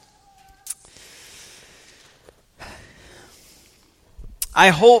I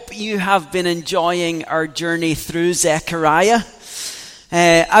hope you have been enjoying our journey through Zechariah.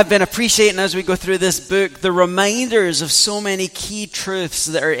 I've been appreciating as we go through this book the reminders of so many key truths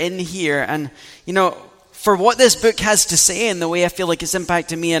that are in here. And, you know, for what this book has to say and the way I feel like it's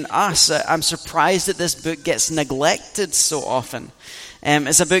impacted me and us, I'm surprised that this book gets neglected so often.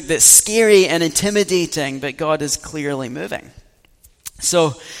 It's a book that's scary and intimidating, but God is clearly moving.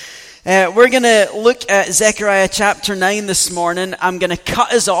 So, we're going to look at Zechariah chapter 9 this morning. I'm going to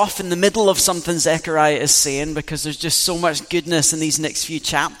cut us off in the middle of something Zechariah is saying because there's just so much goodness in these next few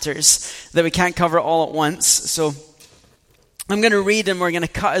chapters that we can't cover it all at once. So I'm going to read and we're going to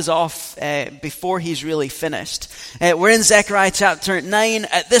cut us off before he's really finished. We're in Zechariah chapter 9.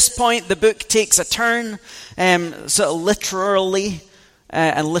 At this point, the book takes a turn, sort of literally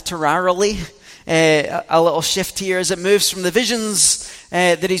and literarily. A little shift here as it moves from the visions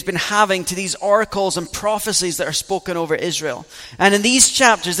that he's been having to these oracles and prophecies that are spoken over Israel. And in these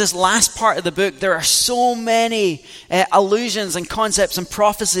chapters, this last part of the book, there are so many allusions and concepts and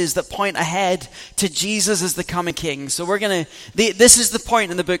prophecies that point ahead to Jesus as the coming king. So this is the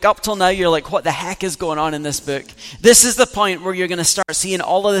point in the book. Up till now, you're like, what the heck is going on in this book? This is the point where you're going to start seeing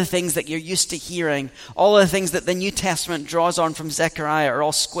all of the things that you're used to hearing, all of the things that the New Testament draws on from Zechariah are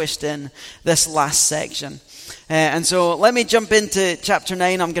all squished in this last section. And so let me jump into chapter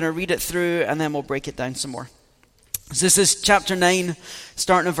 9. I'm going to read it through and then we'll break it down some more. So this is chapter 9,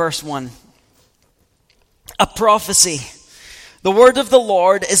 starting at verse 1. A prophecy. The word of the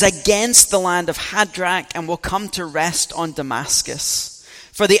Lord is against the land of Hadrach and will come to rest on Damascus.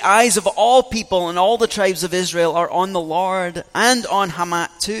 For the eyes of all people and all the tribes of Israel are on the Lord and on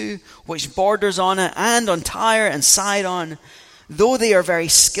Hamath too, which borders on it, and on Tyre and Sidon, though they are very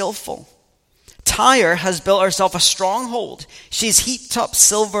skillful. Tyre has built herself a stronghold. She's heaped up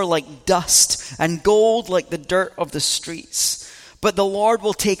silver like dust and gold like the dirt of the streets. But the Lord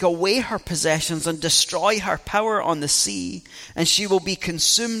will take away her possessions and destroy her power on the sea, and she will be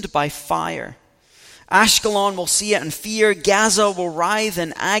consumed by fire. Ashkelon will see it and fear. Gaza will writhe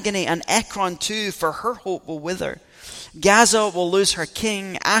in agony, and Ekron too, for her hope will wither. Gaza will lose her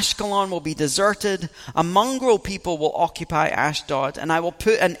king, Ashkelon will be deserted, a mongrel people will occupy Ashdod, and I will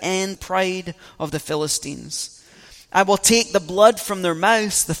put an end pride of the Philistines. I will take the blood from their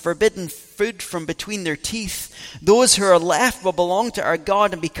mouths, the forbidden food from between their teeth. Those who are left will belong to our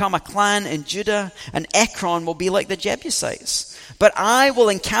God and become a clan in Judah, and Ekron will be like the Jebusites. But I will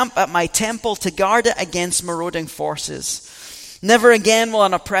encamp at my temple to guard it against marauding forces. Never again will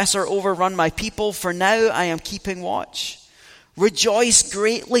an oppressor overrun my people, for now I am keeping watch. Rejoice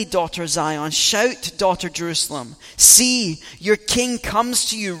greatly, daughter Zion. Shout, daughter Jerusalem. See, your king comes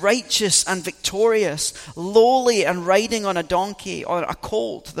to you righteous and victorious, lowly and riding on a donkey, or a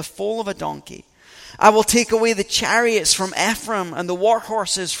colt, the foal of a donkey. I will take away the chariots from Ephraim and the war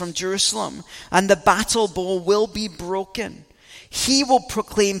horses from Jerusalem, and the battle bow will be broken. He will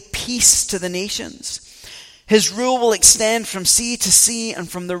proclaim peace to the nations. His rule will extend from sea to sea and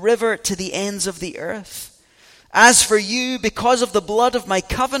from the river to the ends of the earth. As for you, because of the blood of my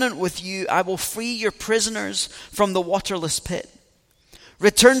covenant with you, I will free your prisoners from the waterless pit.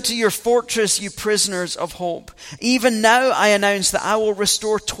 Return to your fortress, you prisoners of hope. Even now I announce that I will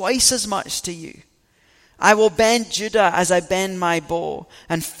restore twice as much to you. I will bend Judah as I bend my bow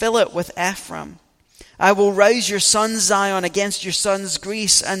and fill it with Ephraim. I will rouse your son Zion against your sons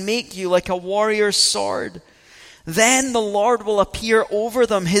Greece and make you like a warrior's sword. Then the Lord will appear over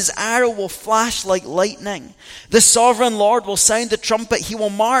them. His arrow will flash like lightning. The sovereign Lord will sound the trumpet. He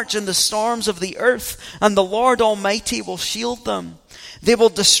will march in the storms of the earth, and the Lord Almighty will shield them. They will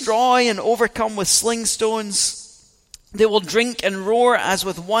destroy and overcome with sling stones. They will drink and roar as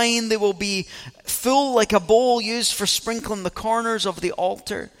with wine. They will be full like a bowl used for sprinkling the corners of the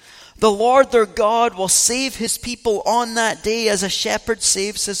altar. The Lord their God will save his people on that day as a shepherd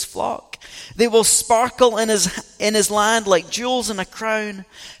saves his flock. They will sparkle in his land like jewels in a crown.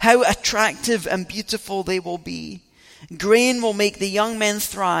 How attractive and beautiful they will be. Grain will make the young men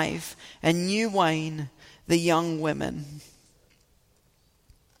thrive, and new wine the young women.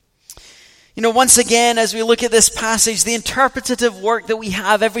 You know, once again, as we look at this passage, the interpretative work that we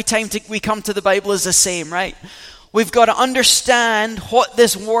have every time we come to the Bible is the same, right? We've got to understand what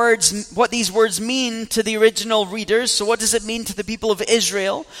these words mean to the original readers. So what does it mean to the people of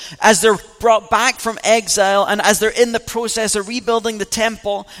Israel as they're brought back from exile, and as they're in the process of rebuilding the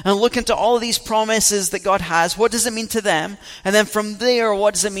temple and looking to all of these promises that God has, what does it mean to them? And then from there,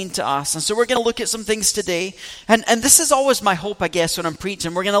 what does it mean to us? And so we're going to look at some things today. And this is always my hope, I guess, when I'm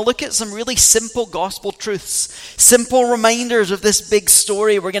preaching. We're going to look at some really simple gospel truths, simple reminders of this big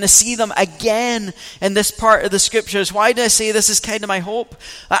story. We're going to see them again in this part of the scriptures. Why do I say this is kind of my hope?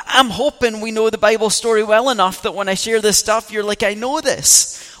 I'm hoping we know the Bible story well enough that when I share this stuff, you're like, I know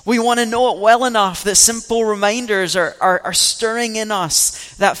this. We want to know it well enough that simple reminders are stirring in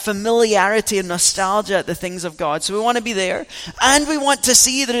us that familiarity and nostalgia at the things of God. So we want to be there. And we want to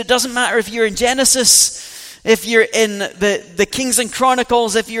see that it doesn't matter if you're in Genesis, if you're in the Kings and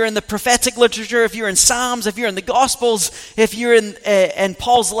Chronicles, if you're in the prophetic literature, if you're in Psalms, if you're in the Gospels, if you're in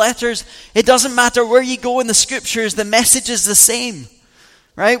Paul's letters. It doesn't matter where you go in the scriptures, the message is the same.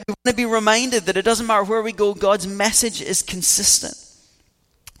 Right? We want to be reminded that it doesn't matter where we go, God's message is consistent.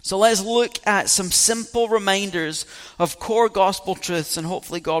 So let's look at some simple reminders of core gospel truths, and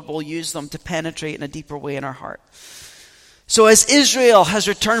hopefully God will use them to penetrate in a deeper way in our heart. So as Israel has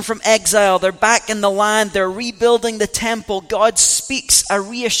returned from exile, they're back in the land, they're rebuilding the temple, God speaks a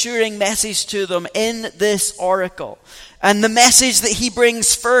reassuring message to them in this oracle. And the message that he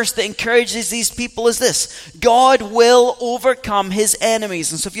brings first that encourages these people is this: God will overcome his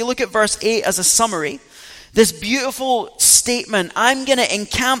enemies. And so if you look at verse 8 as a summary, this beautiful statement, I'm going to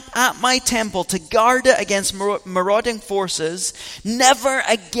encamp at my temple to guard it against marauding forces. Never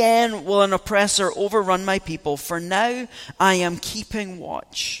again will an oppressor overrun my people, for now I am keeping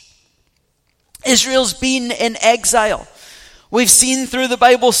watch. Israel's been in exile. We've seen through the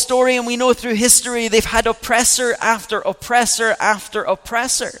Bible story, and we know through history, they've had oppressor after oppressor after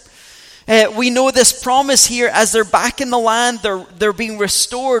oppressor. We know this promise here as they're back in the land, they're being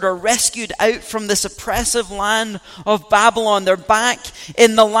restored or rescued out from this oppressive land of Babylon. They're back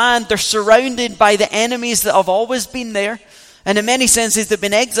in the land. They're surrounded by the enemies that have always been there. And in many senses, they've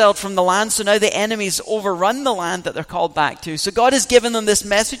been exiled from the land, so now the enemies overrun the land that they're called back to. So God has given them this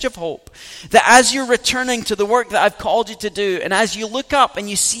message of hope, that as you're returning to the work that I've called you to do, and as you look up and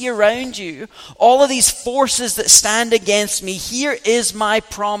you see around you all of these forces that stand against me, here is my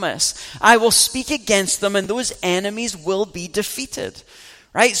promise. I will speak against them, and those enemies will be defeated.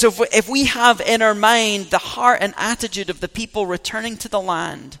 Right? So if we have in our mind the heart and attitude of the people returning to the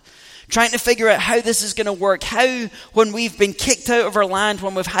land, trying to figure out how this is going to work, how when we've been kicked out of our land,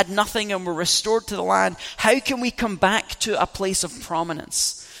 when we've had nothing and we're restored to the land, how can we come back to a place of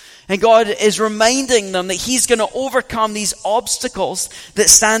prominence? And God is reminding them that he's going to overcome these obstacles that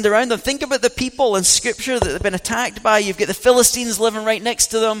stand around them. Think about the people in Scripture that they've been attacked by. You've got the Philistines living right next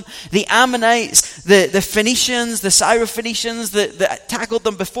to them, the Ammonites, the Phoenicians, the Syrophoenicians that tackled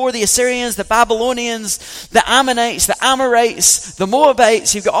them before, the Assyrians, the Babylonians, the Ammonites, the Amorites, the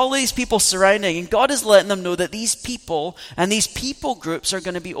Moabites. You've got all these people surrounding, and God is letting them know that these people and these people groups are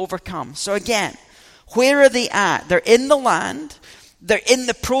going to be overcome. So again, where are they at? They're in the land. They're in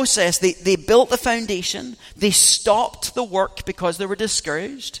the process. They built the foundation. They stopped the work because they were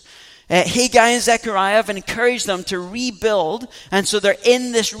discouraged. Haggai and Zechariah have encouraged them to rebuild. And so they're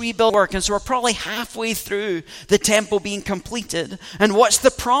in this rebuild work. And so we're probably halfway through the temple being completed. And what's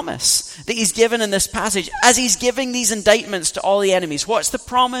the promise that he's given in this passage? As he's giving these indictments to all the enemies, what's the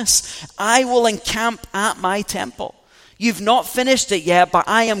promise? I will encamp at my temple. You've not finished it yet, but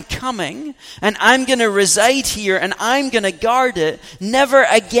I am coming, and I'm going to reside here, and I'm going to guard it. Never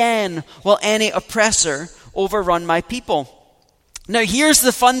again will any oppressor overrun my people. Now, here's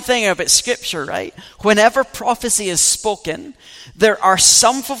the fun thing about Scripture, right? Whenever prophecy is spoken, there are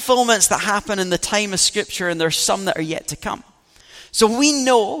some fulfillments that happen in the time of Scripture, and there's some that are yet to come. So we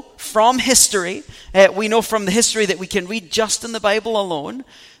know from history, we know from the history that we can read just in the Bible alone,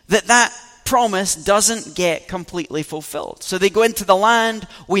 that promise doesn't get completely fulfilled. So they go into the land.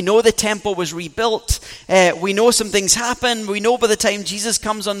 We know the temple was rebuilt. We know some things happen. We know by the time Jesus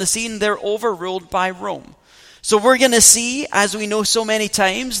comes on the scene, they're overruled by Rome. So we're going to see, as we know so many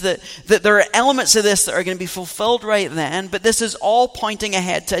times, that there are elements of this that are going to be fulfilled right then, but this is all pointing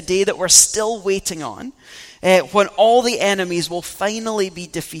ahead to a day that we're still waiting on, when all the enemies will finally be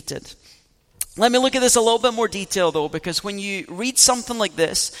defeated. Let me look at this a little bit more detail, though, because when you read something like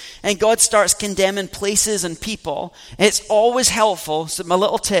this and God starts condemning places and people, it's always helpful. So my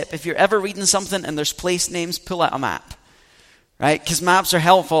little tip, if you're ever reading something and there's place names, pull out a map, right? Because maps are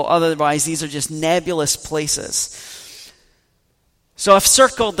helpful. Otherwise, these are just nebulous places. So I've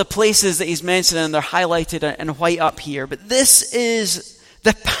circled the places that he's mentioning, and they're highlighted in white up here. But this is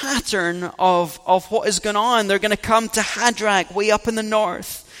the pattern of what is going on. They're going to come to Hadrach, way up in the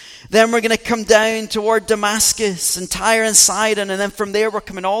north. Then we're going to come down toward Damascus and Tyre and Sidon. And then from there we're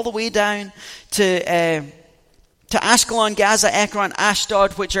coming all the way down to Ashkelon, Gaza, Ekron,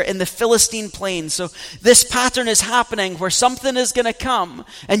 Ashdod, which are in the Philistine plains. So this pattern is happening where something is going to come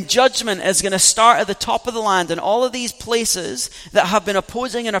and judgment is going to start at the top of the land. And all of these places that have been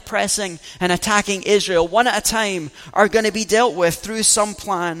opposing and oppressing and attacking Israel, one at a time, are going to be dealt with through some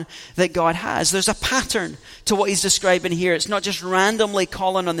plan that God has. There's a pattern to what he's describing here. It's not just randomly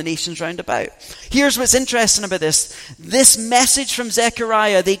calling on the nations round about. Here's what's interesting about this. This message from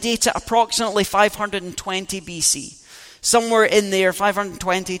Zechariah, they date it approximately 520 BC. Somewhere in there,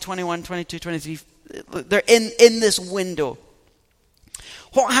 520, 21, 22, 23. They're in this window.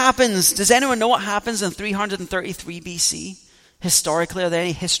 What happens? Does anyone know what happens in 333 BC? Historically, are there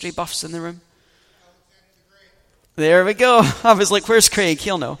any history buffs in the room? There we go. I was like, where's Craig?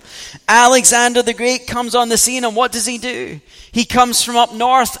 He'll know. Alexander the Great comes on the scene, and what does he do? He comes from up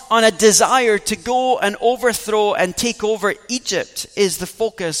north on a desire to go and overthrow and take over Egypt is the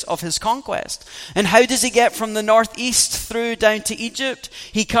focus of his conquest. And how does he get from the northeast through down to Egypt?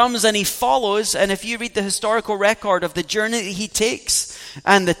 He comes and he follows, and if you read the historical record of the journey that he takes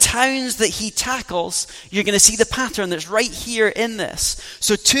and the towns that he tackles, you're going to see the pattern that's right here in this.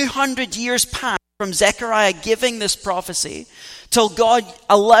 So 200 years pass from Zechariah giving this prophecy till God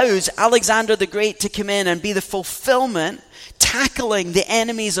allows Alexander the Great to come in and be the fulfillment, tackling the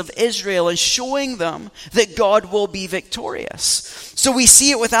enemies of Israel and showing them that God will be victorious. So we see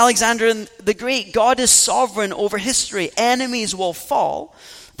it with Alexander the Great. God is sovereign over history. Enemies will fall,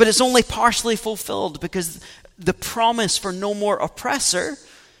 but it's only partially fulfilled because the promise for no more oppressor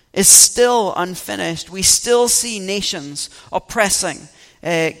is still unfinished. We still see nations oppressing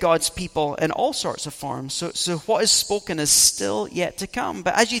God's people in all sorts of forms. So what is spoken is still yet to come.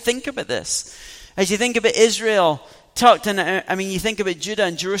 But as you think about this, as you think about Israel tucked in, you think about Judah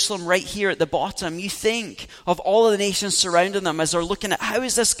and Jerusalem right here at the bottom. You think of all of the nations surrounding them as they're looking at how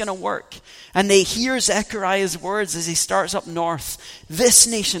is this going to work? And they hear Zechariah's words as he starts up north. This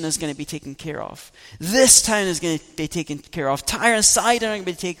nation is going to be taken care of. This town is going to be taken care of. Tyre and Sidon are going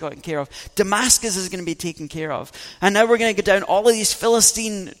to be taken care of. Damascus is going to be taken care of. And now we're going to go down all of these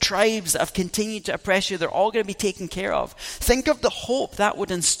Philistine tribes that have continued to oppress you. They're all going to be taken care of. Think of the hope that would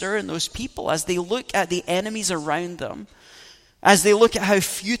instir in those people as they look at the enemies around them, as they look at how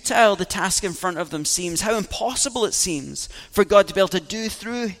futile the task in front of them seems, how impossible it seems for God to be able to do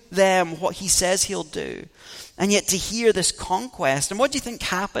through them what he says he'll do. And yet to hear this conquest. And what do you think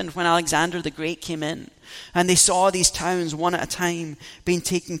happened when Alexander the Great came in and they saw these towns one at a time being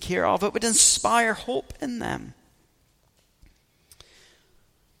taken care of? It would inspire hope in them.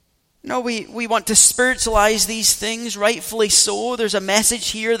 No, we want to spiritualize these things, rightfully so. There's a message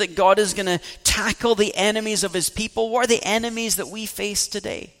here that God is going to tackle the enemies of his people. What are the enemies that we face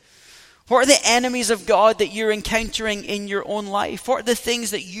today? What are the enemies of God that you're encountering in your own life? What are the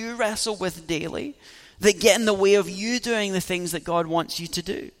things that you wrestle with daily that get in the way of you doing the things that God wants you to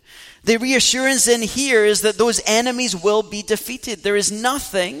do? The reassurance in here is that those enemies will be defeated. There is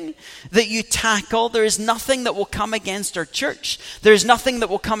nothing that you tackle. There is nothing that will come against our church. There is nothing that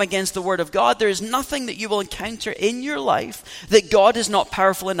will come against the Word of God. There is nothing that you will encounter in your life that God is not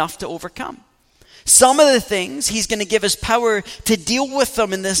powerful enough to overcome. Some of the things he's going to give us power to deal with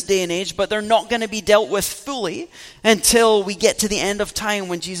them in this day and age, but they're not going to be dealt with fully until we get to the end of time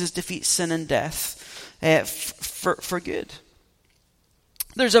when Jesus defeats sin and death for good.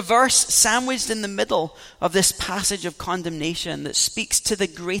 There's a verse sandwiched in the middle of this passage of condemnation that speaks to the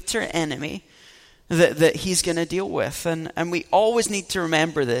greater enemy that he's going to deal with. And we always need to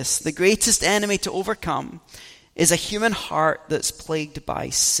remember this. The greatest enemy to overcome is a human heart that's plagued by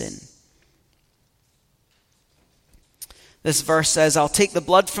sin. This verse says, I'll take the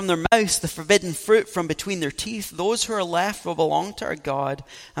blood from their mouths, the forbidden fruit from between their teeth. Those who are left will belong to our God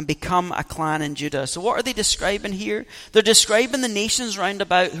and become a clan in Judah. So what are they describing here? They're describing the nations round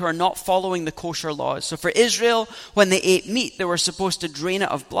about who are not following the kosher laws. So for Israel, when they ate meat, they were supposed to drain it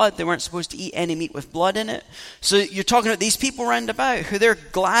of blood. They weren't supposed to eat any meat with blood in it. So you're talking about these people round about who they're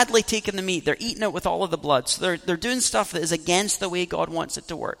gladly taking the meat. They're eating it with all of the blood. So they're doing stuff that is against the way God wants it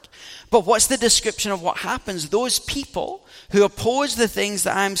to work. But what's the description of what happens? Those people who oppose the things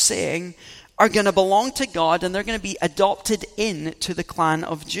that I'm saying are going to belong to God, and they're going to be adopted into the clan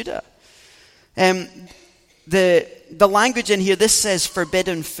of Judah. The language in here, this says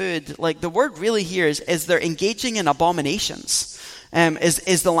forbidden food. Like the word really here is they're engaging in abominations.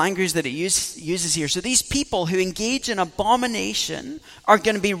 Is the language that it uses here. So these people who engage in abomination are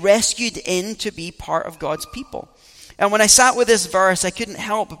going to be rescued in to be part of God's people. And when I sat with this verse, I couldn't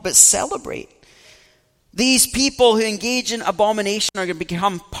help but celebrate. These people who engage in abomination are going to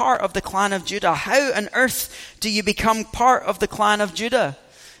become part of the clan of Judah. How on earth do you become part of the clan of Judah?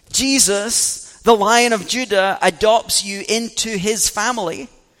 Jesus, the Lion of Judah, adopts you into his family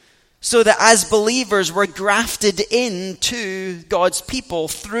so that as believers we're grafted into God's people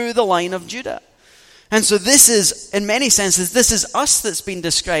through the line of Judah. And so this is, in many senses, this is us that's been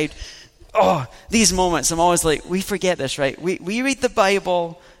described. Oh, these moments, I'm always like, we forget this, right? We read the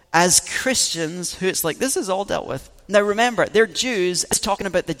Bible as Christians who it's like, this is all dealt with. Now remember, they're Jews. It's talking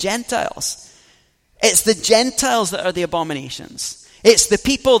about the Gentiles. It's the Gentiles that are the abominations. It's the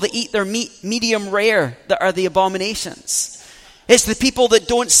people that eat their meat medium rare that are the abominations. It's the people that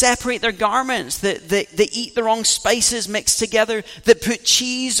don't separate their garments, that eat the wrong spices mixed together, that put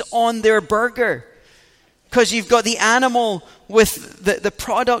cheese on their burger. Because you've got the animal with the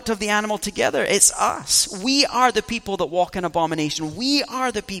product of the animal together. It's us. We are the people that walk in abomination. We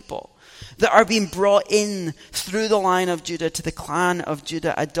are the people that are being brought in through the line of Judah to the clan of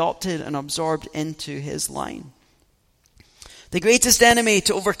Judah, adopted and absorbed into his line. The greatest enemy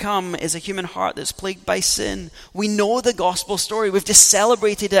to overcome is a human heart that's plagued by sin. We know the gospel story. We've just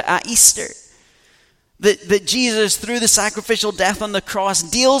celebrated it at Easter. That Jesus, through the sacrificial death on the cross,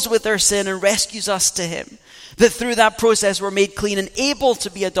 deals with our sin and rescues us to him. That through that process we're made clean and able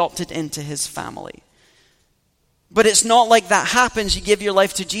to be adopted into his family. But it's not like that happens. You give your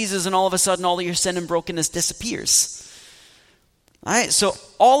life to Jesus and all of a sudden all of your sin and brokenness disappears. All right, so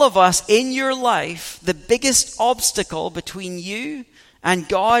all of us in your life, the biggest obstacle between you and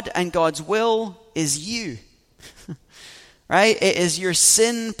God and God's will is you. Right? It is your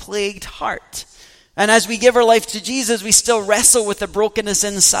sin-plagued heart. And as we give our life to Jesus, we still wrestle with the brokenness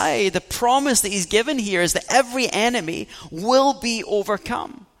inside. The promise that he's given here is that every enemy will be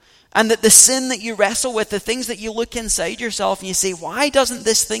overcome. And that the sin that you wrestle with, the things that you look inside yourself and you say, why doesn't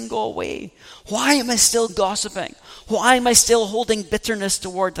this thing go away? Why am I still gossiping? Why am I still holding bitterness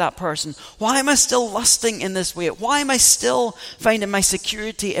toward that person? Why am I still lusting in this way? Why am I still finding my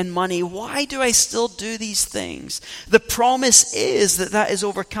security in money? Why do I still do these things? The promise is that that is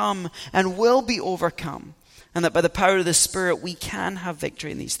overcome and will be overcome. And that by the power of the Spirit, we can have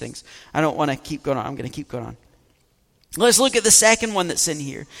victory in these things. I don't want to keep going on. I'm going to keep going on. Let's look at the second one that's in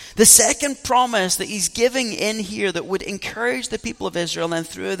here. The second promise that he's giving in here that would encourage the people of Israel and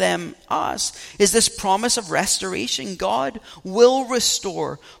through them us is this promise of restoration. God will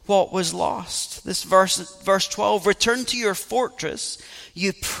restore what was lost. This verse 12, return to your fortress,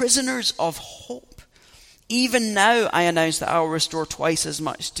 you prisoners of hope. Even now I announce that I will restore twice as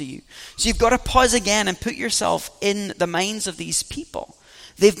much to you. So you've got to pause again and put yourself in the minds of these people.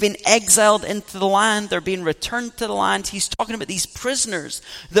 They've been exiled into the land. They're being returned to the land. He's talking about these prisoners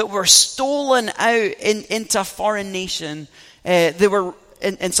that were stolen out into a foreign nation. They were,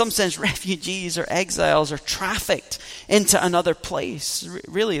 in some sense, refugees or exiles or trafficked into another place.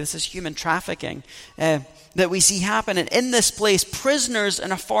 Really, this is human trafficking that we see happen. And in this place, prisoners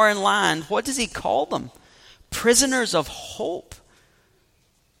in a foreign land, what does he call them? Prisoners of hope.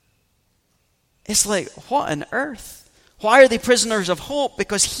 It's like, what on earth? Why are they prisoners of hope?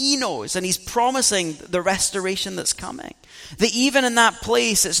 Because he knows and he's promising the restoration that's coming. That even in that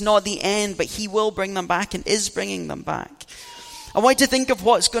place, it's not the end, but he will bring them back and is bringing them back. I want you to think of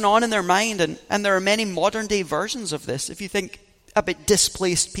what's going on in their mind, and there are many modern day versions of this. If you think about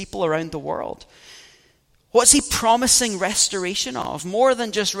displaced people around the world, what's he promising restoration of? More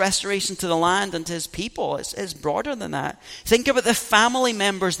than just restoration to the land and to his people. It's broader than that. Think about the family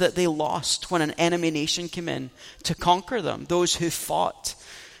members that they lost when an enemy nation came in to conquer them. Those who fought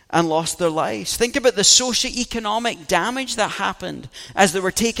and lost their lives. Think about the socio-economic damage that happened as they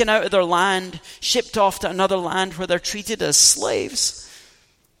were taken out of their land, shipped off to another land where they're treated as slaves.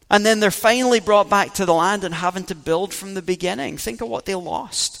 And then they're finally brought back to the land and having to build from the beginning. Think of what they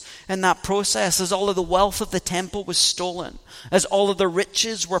lost in that process, as all of the wealth of the temple was stolen, as all of the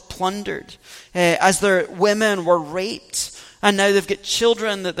riches were plundered, as their women were raped, and now they've got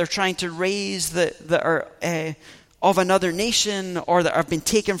children that they're trying to raise that are of another nation or that have been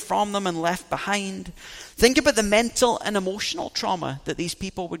taken from them and left behind. Think about the mental and emotional trauma that these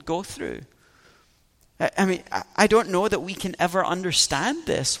people would go through. I mean, I don't know that we can ever understand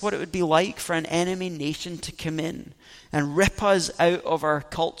this, what it would be like for an enemy nation to come in and rip us out of our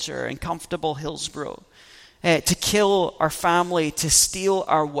culture and comfortable Hillsborough, to kill our family, to steal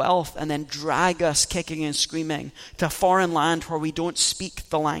our wealth, and then drag us kicking and screaming to a foreign land where we don't speak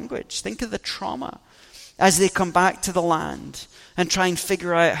the language. Think of the trauma as they come back to the land and try and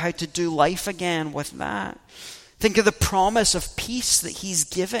figure out how to do life again with that. Think of the promise of peace that he's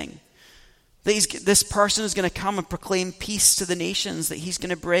giving. That this person is going to come and proclaim peace to the nations, that he's going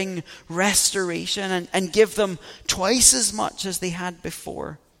to bring restoration and give them twice as much as they had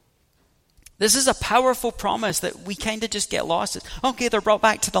before. This is a powerful promise that we kind of just get lost in. Okay, they're brought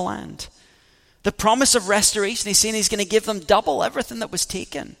back to the land. The promise of restoration, he's saying he's going to give them double everything that was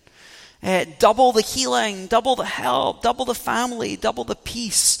taken. Double the healing, double the help, double the family, double the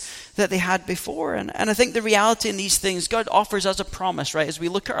peace that they had before. And I think the reality in these things, God offers us a promise, right, as we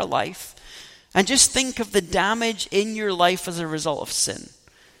look at our life. And just think of the damage in your life as a result of sin.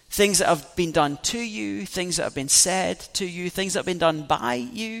 Things that have been done to you, things that have been said to you, things that have been done by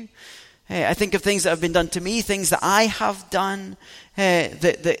you. I think of things that have been done to me, things that I have done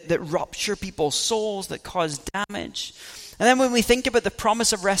that rupture people's souls, that cause damage. And then when we think about the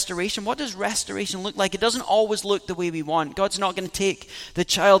promise of restoration, what does restoration look like? It doesn't always look the way we want. God's not going to take the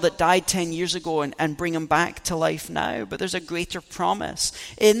child that died 10 years ago and bring him back to life now. But there's a greater promise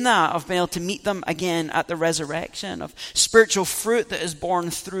in that of being able to meet them again at the resurrection, of spiritual fruit that is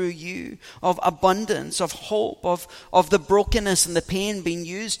born through you, of abundance, of hope, of the brokenness and the pain being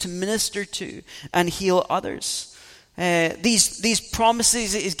used to minister to and heal others. These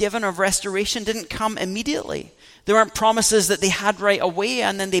promises that he's given of restoration didn't come immediately. There weren't promises that they had right away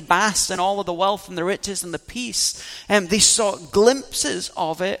and then they basked in all of the wealth and the riches and the peace. They saw glimpses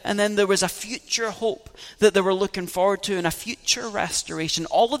of it, and then there was a future hope that they were looking forward to and a future restoration.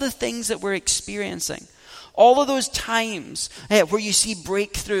 All of the things that we're experiencing, all of those times where you see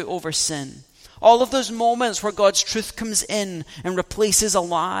breakthrough over sin, all of those moments where God's truth comes in and replaces a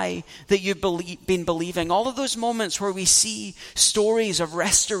lie that you've been believing. All of those moments where we see stories of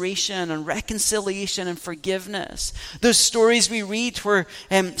restoration and reconciliation and forgiveness. Those stories we read where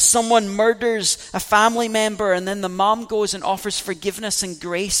someone murders a family member and then the mom goes and offers forgiveness and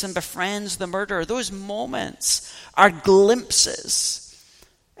grace and befriends the murderer. Those moments are glimpses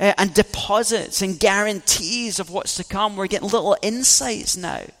and deposits and guarantees of what's to come. We're getting little insights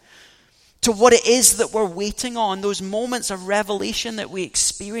now to what it is that we're waiting on. Those moments of revelation that we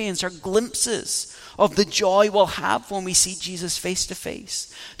experience are glimpses of the joy we'll have when we see Jesus face to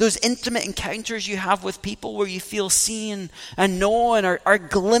face. Those intimate encounters you have with people where you feel seen and known are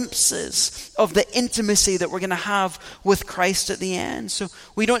glimpses of the intimacy that we're going to have with Christ at the end. So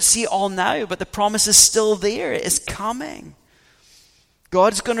we don't see it all now, but the promise is still there. It is coming.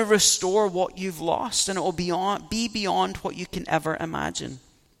 God's going to restore what you've lost, and it will be beyond what you can ever imagine.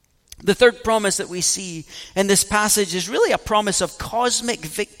 The third promise that we see in this passage is really a promise of cosmic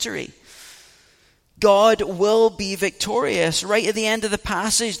victory. God will be victorious. Right at the end of the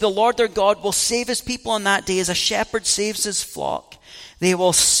passage, the Lord their God will save his people on that day as a shepherd saves his flock. They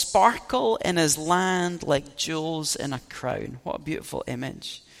will sparkle in his land like jewels in a crown. What a beautiful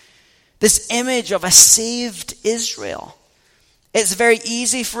image. This image of a saved Israel. It's very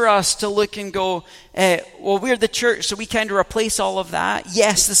easy for us to look and go, well, we're the church, so we kind of replace all of that.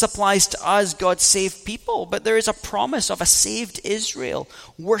 Yes, this applies to us, God's saved people, but there is a promise of a saved Israel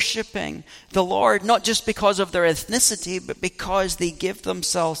worshiping the Lord, not just because of their ethnicity, but because they give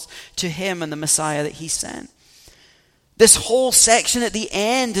themselves to him and the Messiah that he sent. This whole section at the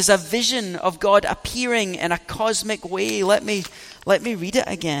end is a vision of God appearing in a cosmic way. Let me read it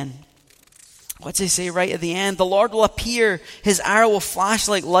again. What does he say right at the end? The Lord will appear, his arrow will flash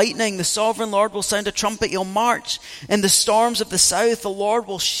like lightning, the sovereign Lord will sound a trumpet, he'll march in the storms of the south, the Lord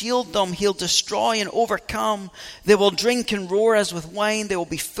will shield them, he'll destroy and overcome, they will drink and roar as with wine, they will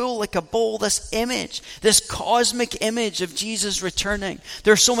be full like a bowl. This image, this cosmic image of Jesus returning.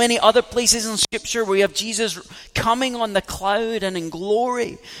 There are so many other places in Scripture where we have Jesus coming on the cloud and in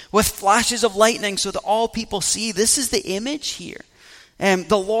glory with flashes of lightning so that all people see. This is the image here.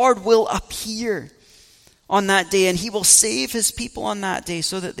 The Lord will appear on that day, and he will save his people on that day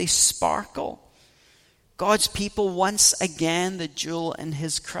so that they sparkle. God's people, once again, the jewel in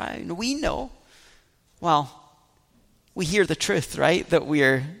his crown. We know, well, we hear the truth, right? That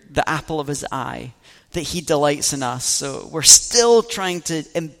we're the apple of his eye, that he delights in us. So we're still trying to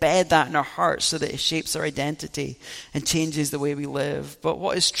embed that in our hearts so that it shapes our identity and changes the way we live. But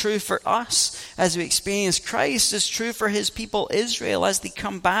what is true for us as we experience Christ is true for his people Israel as they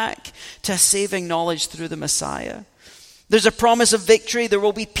come back to a saving knowledge through the Messiah. There's a promise of victory. There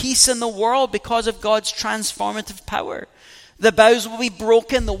will be peace in the world because of God's transformative power. The bows will be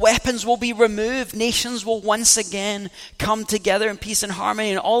broken, the weapons will be removed, nations will once again come together in peace and harmony,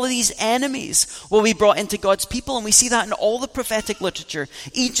 and all of these enemies will be brought into God's people, and we see that in all the prophetic literature.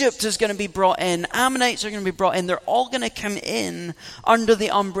 Egypt is going to be brought in, Ammonites are going to be brought in, they're all going to come in under the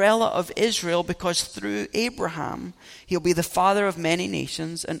umbrella of Israel, because through Abraham, he'll be the father of many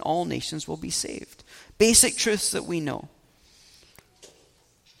nations, and all nations will be saved. Basic truths that we know.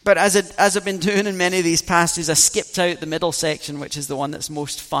 But as I've been doing in many of these passages, I skipped out the middle section, which is the one that's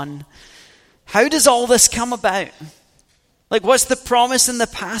most fun. How does all this come about? Like, what's the promise in the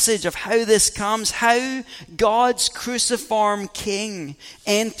passage of how this comes? How God's cruciform King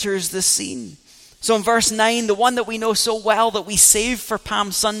enters the scene. So in verse 9, the one that we know so well that we saved for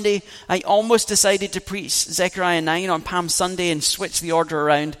Palm Sunday, I almost decided to preach Zechariah 9 on Palm Sunday and switch the order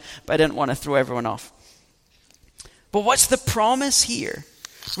around, but I didn't want to throw everyone off. But what's the promise here?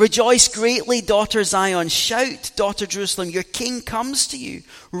 Rejoice greatly, daughter Zion. Shout, daughter Jerusalem, your king comes to you,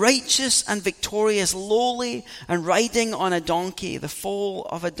 righteous and victorious, lowly and riding on a donkey, the foal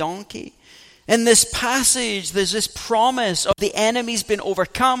of a donkey. In this passage, there's this promise of the enemy's been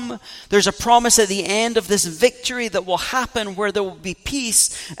overcome. There's a promise at the end of this victory that will happen where there will be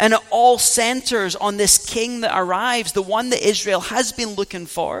peace. And it all centers on this king that arrives, the one that Israel has been looking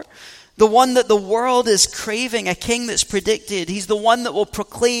for. The one that the world is craving, a king that's predicted. He's the one that will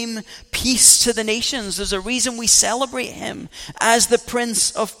proclaim peace to the nations. There's a reason we celebrate him as the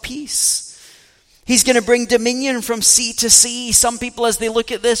Prince of Peace. He's going to bring dominion from sea to sea. Some people, as they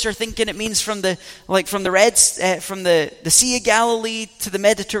look at this, are thinking it means from the Sea of Galilee to the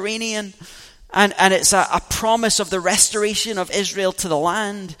Mediterranean. And it's a promise of the restoration of Israel to the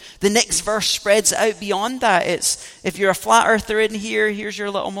land. The next verse spreads out beyond that. It's, if you're a flat earther in here, here's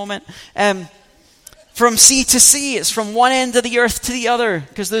your little moment. From sea to sea, it's from one end of the earth to the other,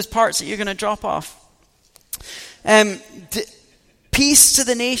 because those parts that you're going to drop off. Peace to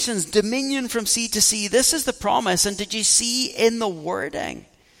the nations, dominion from sea to sea. This is the promise. And did you see in the wording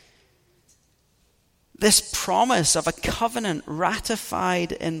this promise of a covenant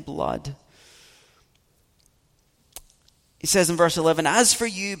ratified in blood? He says in verse 11, as for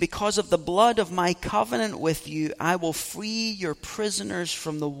you, because of the blood of my covenant with you, I will free your prisoners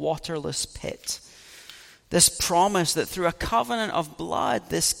from the waterless pit. This promise that through a covenant of blood,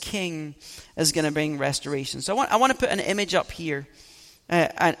 this king is going to bring restoration. So I want to put an image up here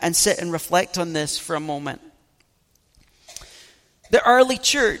and sit and reflect on this for a moment. The early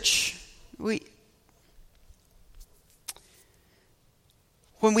church, when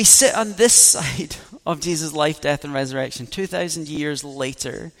we sit on this side of Jesus' life, death, and resurrection, 2,000 years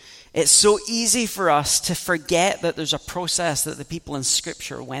later, it's so easy for us to forget that there's a process that the people in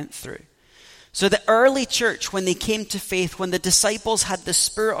Scripture went through. So the early church, when they came to faith, when the disciples had the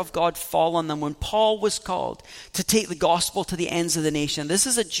Spirit of God fall on them, when Paul was called to take the gospel to the ends of the nation, this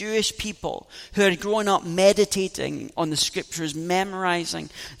is a Jewish people who had grown up meditating on the Scriptures, memorizing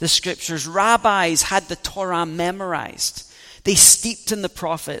the Scriptures. Rabbis had the Torah memorized. They steeped in the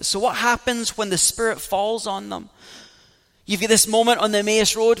prophets. So what happens when the Spirit falls on them? You've got this moment on the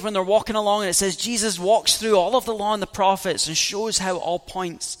Emmaus Road when they're walking along and it says Jesus walks through all of the law and the prophets and shows how it all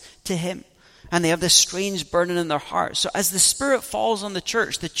points to him. And they have this strange burden in their heart. So as the Spirit falls on the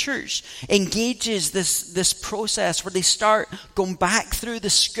church engages this process where they start going back through the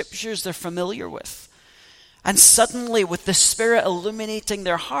Scriptures they're familiar with. And suddenly, with the Spirit illuminating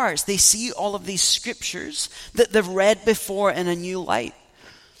their hearts, they see all of these Scriptures that they've read before in a new light.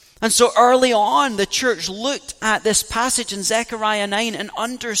 And so early on, the church looked at this passage in Zechariah 9 and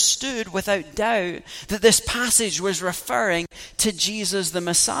understood without doubt that this passage was referring to Jesus the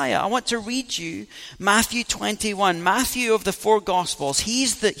Messiah. I want to read you Matthew 21. Matthew of the four Gospels,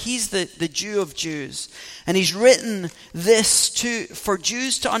 he's the Jew of Jews. And he's written this for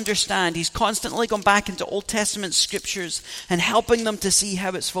Jews to understand. He's constantly gone back into Old Testament Scriptures and helping them to see how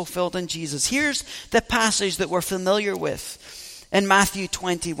it's fulfilled in Jesus. Here's the passage that we're familiar with in Matthew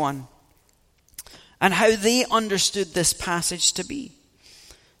 21, and how they understood this passage to be.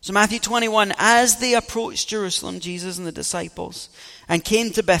 So Matthew 21, as they approached Jerusalem, Jesus and the disciples, and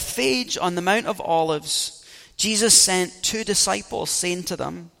came to Bethphage on the Mount of Olives, Jesus sent 2 disciples, saying to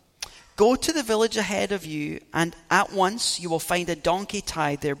them, go to the village ahead of you, and at once you will find a donkey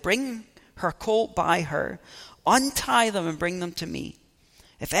tied there. Bring her colt by her, untie them and bring them to me.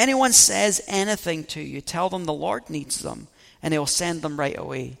 If anyone says anything to you, tell them the Lord needs them, and he will send them right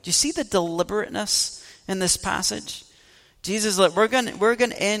away. Do you see the deliberateness in this passage? Jesus is like, we're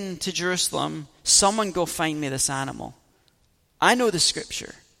going into Jerusalem. Someone go find me this animal. I know the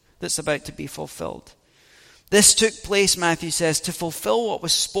Scripture that's about to be fulfilled. This took place, Matthew says, to fulfill what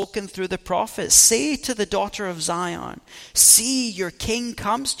was spoken through the prophets. Say to the daughter of Zion, see, your king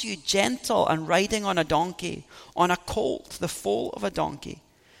comes to you gentle and riding on a donkey, on a colt, the foal of a donkey.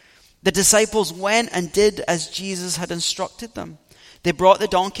 The disciples went and did as Jesus had instructed them. They brought the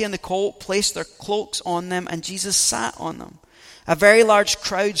donkey and the colt, placed their cloaks on them, and Jesus sat on them. A very large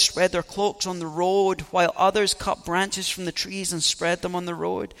crowd spread their cloaks on the road, while others cut branches from the trees and spread them on the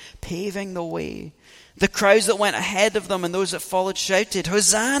road, paving the way. The crowds that went ahead of them and those that followed shouted,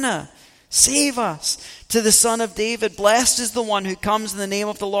 "Hosanna! Save us to the Son of David. Blessed is the one who comes in the name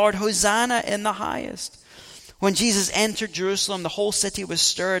of the Lord. Hosanna in the highest." When Jesus entered Jerusalem, the whole city was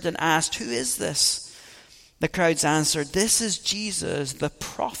stirred and asked, "Who is this?" The crowds answered, "This is Jesus, the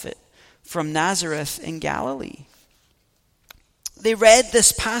prophet from Nazareth in Galilee." They read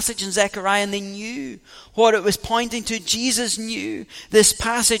this passage in Zechariah and they knew what it was pointing to. Jesus knew this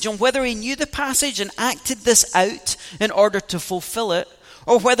passage, and whether he knew the passage and acted this out in order to fulfill it,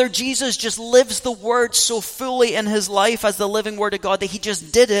 or whether Jesus just lives the word so fully in his life as the living word of God that he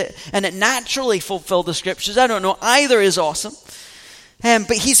just did it and it naturally fulfilled the scriptures, I don't know. Either is awesome.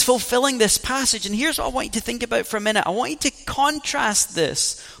 But he's fulfilling this passage. And here's what I want you to think about for a minute. I want you to contrast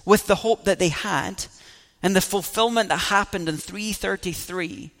this with the hope that they had and the fulfillment that happened in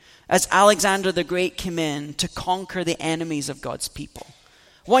 333 as Alexander the Great came in to conquer the enemies of God's people.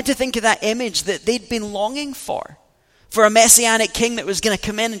 I want you to think of that image that they'd been longing for a messianic king that was going to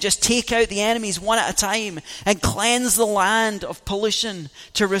come in and just take out the enemies one at a time and cleanse the land of pollution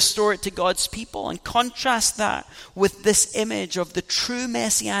to restore it to God's people. And contrast that with this image of the true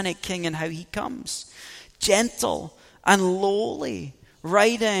messianic king and how he comes. Gentle and lowly,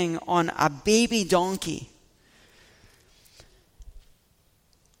 riding on a baby donkey.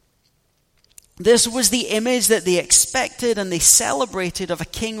 This was the image that they expected and they celebrated of a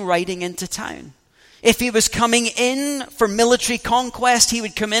king riding into town. If he was coming in for military conquest, he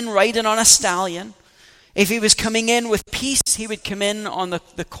would come in riding on a stallion. If he was coming in with peace, he would come in on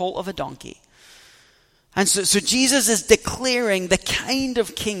the colt of a donkey. And so Jesus is declaring the kind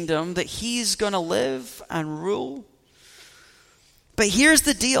of kingdom that he's going to live and rule. But here's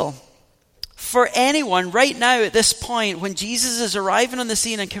the deal. For anyone right now at this point, when Jesus is arriving on the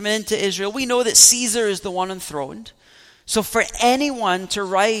scene and coming into Israel, we know that Caesar is the one enthroned. So for anyone to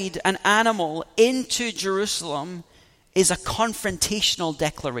ride an animal into Jerusalem is a confrontational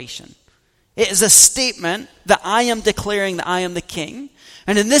declaration. It is a statement that I am declaring that I am the king.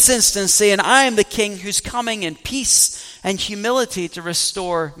 And in this instance, saying I am the king who's coming in peace and humility to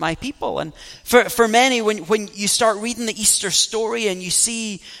restore my people. And for many, when you start reading the Easter story and you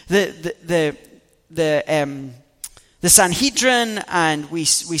see the Sanhedrin, and we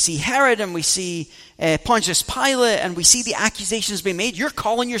see Herod, and we see Pontius Pilate, and we see the accusations being made, you're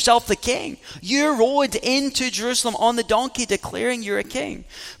calling yourself the king. You rode into Jerusalem on the donkey declaring you're a king.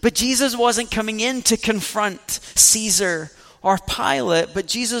 But Jesus wasn't coming in to confront Caesar or Pilate, but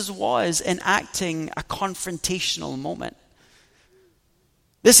Jesus was enacting a confrontational moment.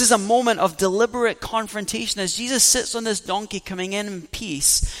 This is a moment of deliberate confrontation. As Jesus sits on this donkey coming in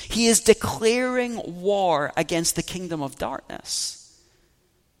peace, he is declaring war against the kingdom of darkness.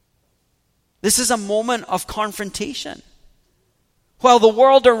 This is a moment of confrontation. While the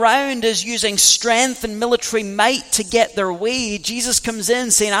world around is using strength and military might to get their way, Jesus comes in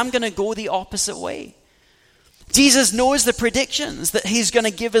saying, I'm going to go the opposite way. Jesus knows the predictions that he's going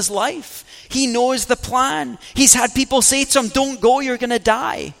to give his life. He knows the plan. He's had people say to him, don't go, you're going to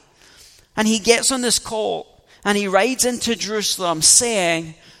die. And he gets on this colt and he rides into Jerusalem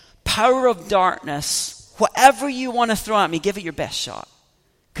saying, power of darkness, whatever you want to throw at me, give it your best shot,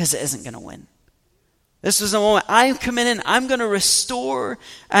 because it isn't going to win. This was the moment. I'm coming in, I'm going to restore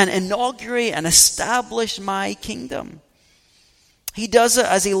and inaugurate and establish my kingdom. He does it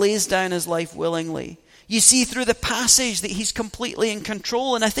as he lays down his life willingly. You see through the passage that he's completely in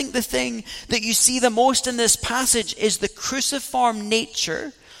control. And I think the thing that you see the most in this passage is the cruciform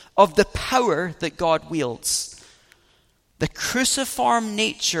nature of the power that God wields. The cruciform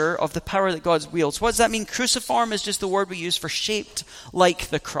nature of the power that God wields. What does that mean? Cruciform is just the word we use for shaped like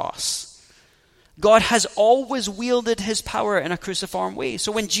the cross. God has always wielded his power in a cruciform way.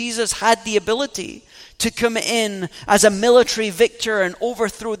 So when Jesus had the ability to come in as a military victor and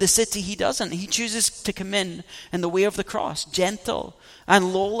overthrow the city, he doesn't. He chooses to come in the way of the cross, gentle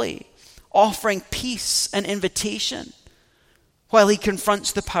and lowly, offering peace and invitation while he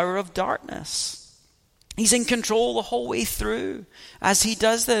confronts the power of darkness. He's in control the whole way through as he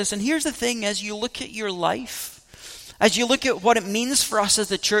does this. And here's the thing, as you look at your life, as you look at what it means for us as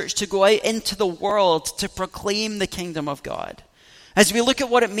the church to go out into the world to proclaim the kingdom of God, as we look at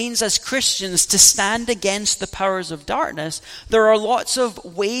what it means as Christians to stand against the powers of darkness, there are lots of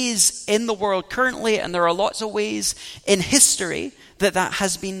ways in the world currently, and there are lots of ways in history that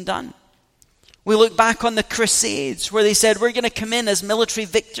has been done. We look back on the Crusades where they said, we're going to come in as military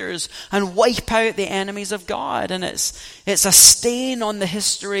victors and wipe out the enemies of God. And it's a stain on the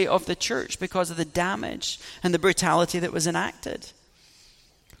history of the church because of the damage and the brutality that was enacted.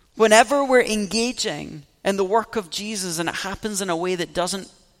 Whenever we're engaging in the work of Jesus and it happens in a way that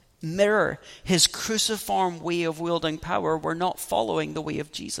doesn't mirror his cruciform way of wielding power, we're not following the way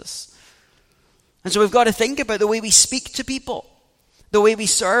of Jesus. And so we've got to think about the way we speak to people, the way we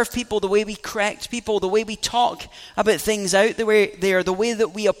serve people, the way we correct people, the way we talk about things out the way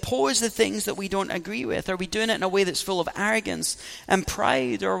that we oppose the things that we don't agree with. Are we doing it in a way that's full of arrogance and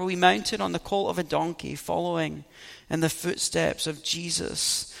pride, or are we mounted on the colt of a donkey, following in the footsteps of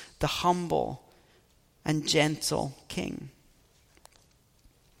Jesus, the humble and gentle King?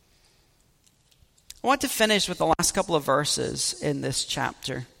 I want to finish with the last couple of verses in this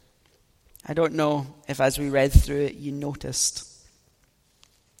chapter. I don't know if as we read through it you noticed.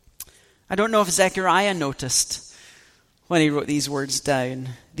 I don't know if Zechariah noticed when he wrote these words down,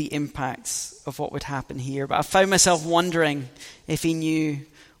 the impacts of what would happen here. But I found myself wondering if he knew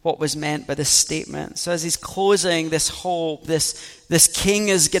what was meant by this statement. So as he's closing this hope, this king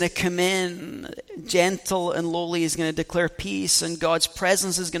is going to come in, gentle and lowly, he's going to declare peace, and God's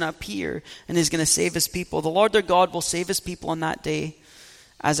presence is going to appear, and he's going to save his people. The Lord their God will save his people on that day,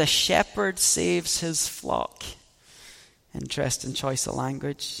 as a shepherd saves his flock. Interesting choice of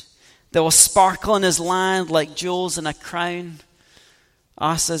language. They will sparkle in his land like jewels in a crown.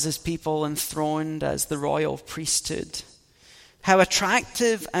 Us as his people enthroned as the royal priesthood. How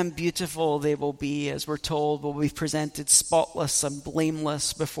attractive and beautiful they will be, as we're told, will be presented spotless and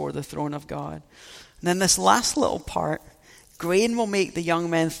blameless before the throne of God. And then this last little part, grain will make the young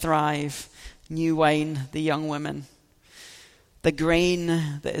men thrive, new wine the young women. The grain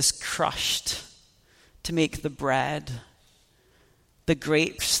that is crushed to make the bread. The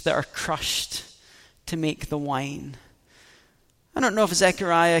grapes that are crushed to make the wine. I don't know if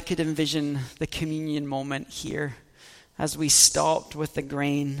Zechariah could envision the communion moment here as we stopped with the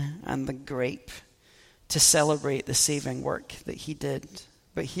grain and the grape to celebrate the saving work that he did.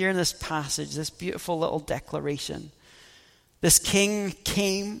 But here in this passage, this beautiful little declaration, this king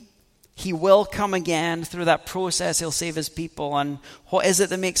came, he will come again. Through that process, he'll save his people. And what is it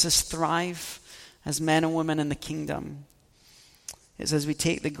that makes us thrive as men and women in the kingdom? It's as we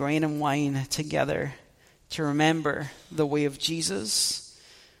take the grain and wine together to remember the way of Jesus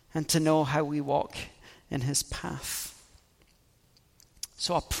and to know how we walk in his path.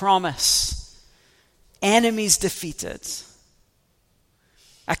 So a promise, enemies defeated,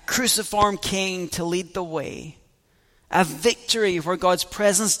 a cruciform king to lead the way, a victory where God's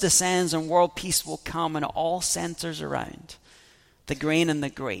presence descends and world peace will come, and it all centers around the grain and the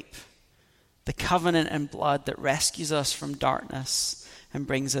grape. The covenant and blood that rescues us from darkness and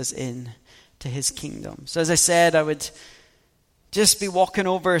brings us in to his kingdom. So as I said, I would just be walking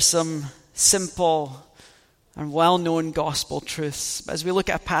over some simple and well-known gospel truths. But as we look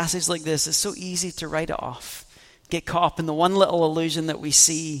at a passage like this, it's so easy to write it off, get caught up in the one little illusion that we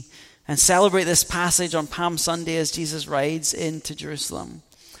see, and celebrate this passage on Palm Sunday as Jesus rides into Jerusalem.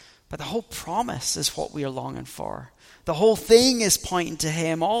 But the whole promise is what we are longing for. The whole thing is pointing to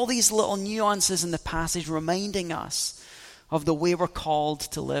him. All these little nuances in the passage reminding us of the way we're called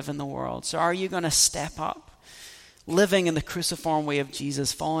to live in the world. So are you going to step up, living in the cruciform way of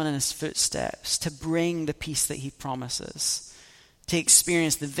Jesus, following in his footsteps, to bring the peace that he promises, to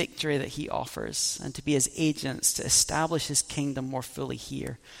experience the victory that he offers, and to be his agents to establish his kingdom more fully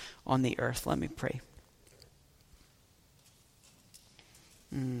here on the earth? Let me pray.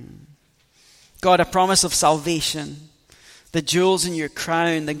 God, a promise of salvation, the jewels in your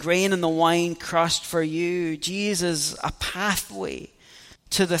crown, the grain and the wine crushed for you. Jesus, a pathway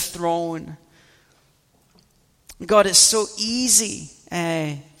to the throne. God, it's so easy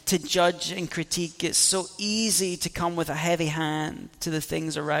to judge and critique. It's so easy to come with a heavy hand to the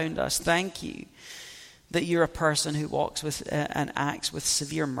things around us. Thank you that you're a person who walks with and acts with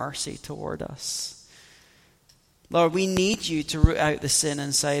severe mercy toward us. Lord, we need you to root out the sin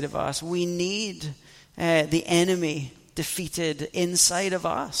inside of us. We need the enemy defeated inside of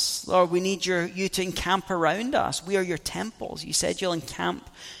us. Lord, we need you to encamp around us. We are your temples. You said you'll encamp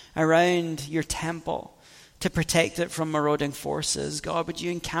around your temple to protect it from marauding forces. God, would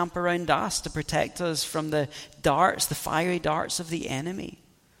you encamp around us to protect us from the darts, the fiery darts of the enemy?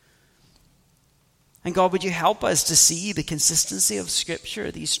 And God, would you help us to see the consistency of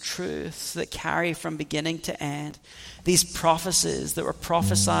Scripture, these truths that carry from beginning to end, these prophecies that were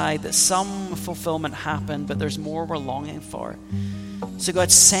prophesied, that some fulfillment happened, but there's more we're longing for. So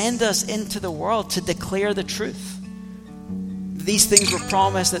God, send us into the world to declare the truth. these things were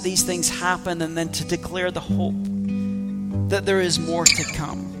promised, that these things happen, and then to declare the hope that there is more to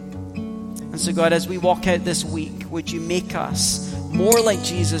come. And so God, as we walk out this week, would you make us more like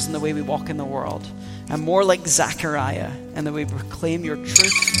Jesus in the way we walk in the world, and more like Zechariah in the way we proclaim your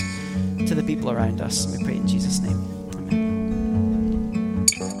truth to the people around us. And we pray in Jesus' name.